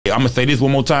I'm gonna say this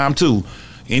one more time too.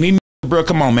 Any bro,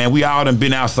 come on, man. We all done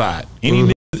been outside.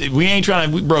 Any we ain't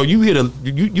trying to, bro. You hit a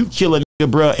you kill a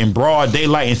nigga, bro, in broad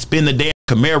daylight and spin the damn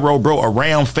Camaro, bro,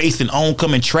 around facing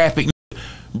oncoming traffic,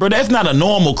 bro. That's not a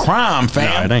normal crime,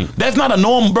 fam. Nah, it ain't. That's not a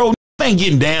normal, bro. Ain't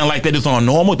getting down like that. It's on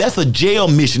normal. That's a jail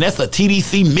mission. That's a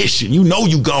TDC mission. You know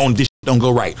you gone. This don't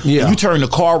go right. Yeah. You turn the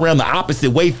car around the opposite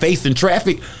way, facing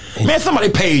traffic. Man, somebody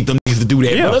paid them niggas to do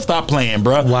that. Yeah. Bro. Let's stop playing,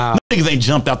 bro. Wow. Them niggas ain't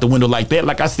jumped out the window like that.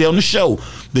 Like I said on the show,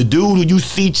 the dude who you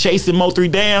see chasing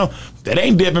Mo3 down, that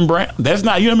ain't Devin Brown. That's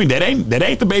not, you know what I mean? That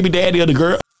ain't the baby daddy of the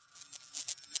girl.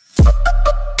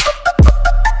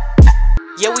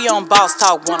 Yeah, we on Boss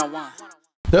Talk 101.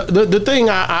 The thing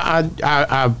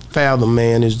I fathom,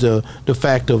 man, is the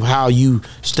fact of how you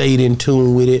stayed in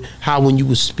tune with it. How when you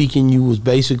was speaking, you was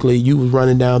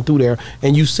running down through there,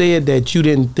 and you said that you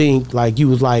didn't think, like, you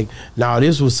was like, nah,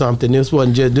 this was something. This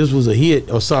wasn't just, this was a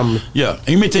hit or something. Yeah, and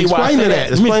let me tell you why I say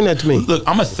that. Explain that to me. Look,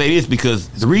 I'm gonna say this because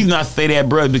the reason I say that,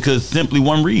 bro, is because simply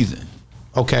one reason.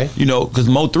 Okay. You know, because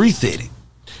Mo3 said it.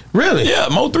 Really? Yeah,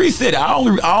 Mo3 said it.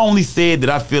 I only said that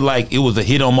I feel like it was a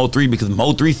hit on Mo3 because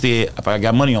Mo3 said, if I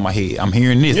got money on my head, I'm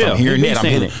hearing this, I'm hearing that.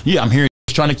 I'm hearing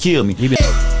this trying to kill me. The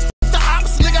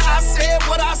ops, nigga, I said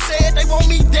what I said. They want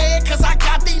me dead because I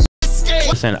got these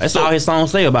niggas scared. That's all his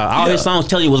songs say about it. All his songs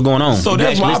tell you what's going on. So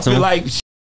that's why I feel like,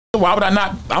 why would I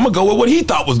not? I'm going to go with what he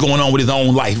thought was going on with his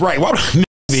own life, right? Why would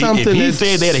if he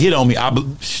said they had a hit on me, I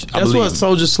believe. That's what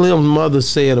Soulja Slim's mother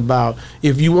said about,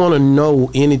 if you want to know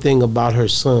anything about her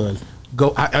son,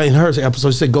 go, in her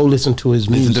episode, she said, go listen to his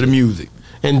music. Listen to the music.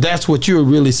 And that's what you're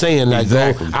really saying. Like,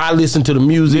 exactly. I listen to the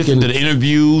music. Listen to the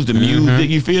interviews, the music,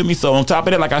 you feel me? So on top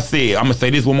of that, like I said, I'm going to say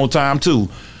this one more time too.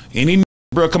 Any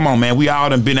bro, come on, man. We all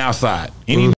done been outside.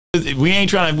 Any we ain't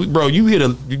trying to, bro, you hit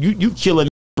a, you kill a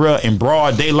bro in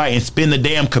broad daylight and spin the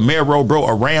damn Camaro, bro,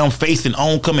 around facing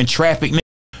oncoming traffic.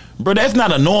 Bro, that's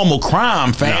not a normal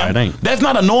crime, fam. Nah, it ain't. That's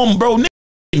not a normal, bro.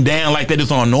 Getting down like that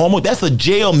is on normal. That's a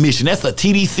jail mission. That's a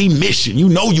TDC mission. You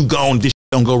know you gone. This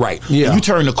don't go right. Yeah. And you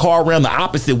turn the car around the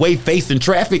opposite way, facing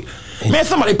traffic. Man,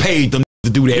 somebody paid them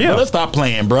to do that. Yeah. Bro. Let's stop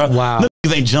playing, bro. Wow. Them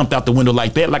niggas ain't jumped out the window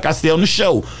like that. Like I said on the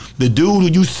show, the dude who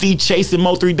you see chasing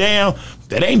Mo3 down,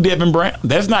 that ain't Devin Brown.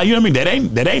 That's not, you know what I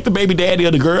mean? That ain't the baby daddy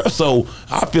of the girl. So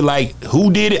I feel like who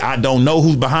did it? I don't know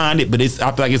who's behind it, but I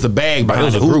feel like it's a bag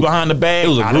behind it. Who's behind the bag?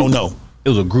 I don't know. It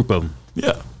was a group of them.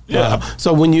 Yeah. Yeah.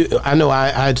 So when you, I know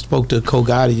I spoke to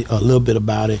Kogati a little bit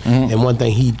about it, and one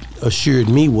thing he assured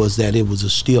me was that it was a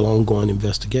still ongoing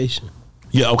investigation.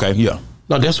 Yeah. Okay. Yeah.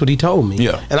 No, that's what he told me.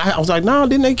 Yeah. And I was like, no,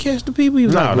 didn't they catch the people? He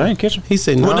was like, they didn't catch them. He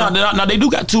said, no. Well, no, they do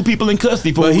got 2 people in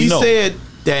custody for But he know. said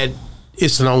that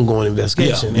it's an ongoing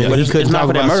investigation. Yeah. But it's not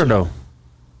for that murder though.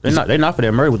 They're not for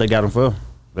that murder. What they got them for?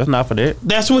 That's not for that.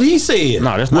 That's what he said.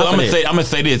 No, that's not. Well, I'm gonna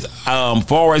say this.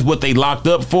 Far as what they locked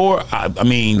up for, I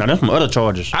mean, no, that's some other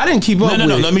charges. I didn't keep up.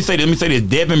 No. Let me say this.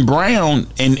 Devin Brown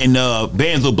and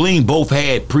Banzo Bling both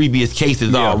had previous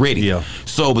cases already. Yeah.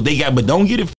 So, but don't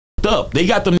get it fucked up. They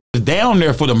got them down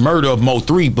there for the murder of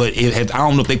Mo3, but I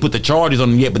don't know if they put the charges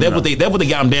on them yet. But that's what they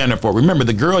got them down there for. Remember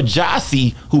the girl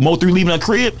Jossie, who Mo3 leaving her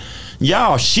crib,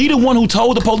 y'all. She the one who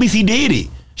told the police he did it.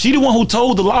 She the one who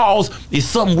told the laws, it's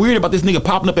something weird about this nigga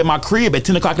popping up at my crib at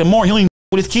 10 o'clock in the morning. He don't even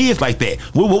with his kids like that.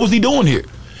 What was he doing here?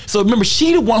 So remember,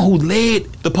 she the one who led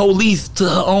the police to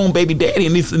her own baby daddy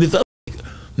and this other nigga.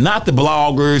 Not the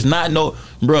bloggers, not no,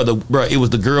 bro, it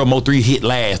was the girl Mo3 hit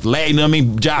last. You know what I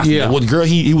mean? Jocelyn, yeah. Was the girl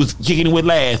he was kicking it with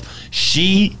last.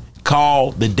 She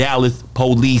called the Dallas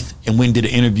police and went and did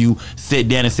an interview, sat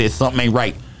down and said something ain't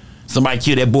right. Somebody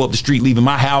killed that boy up the street leaving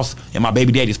my house and my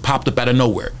baby daddy's popped up out of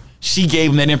nowhere. She gave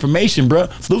him that information, bro.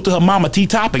 Salute to her mama,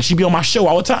 T-Topic. She be on my show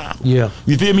all the time. Yeah.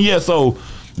 You feel me? Yeah, so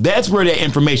that's where that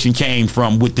information came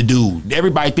from with the dude.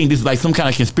 Everybody think this is like some kind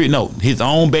of conspiracy. No, his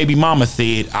own baby mama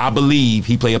said, I believe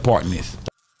he played a part in this.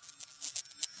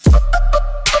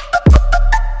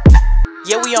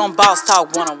 Yeah, we on Boss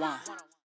Talk 101.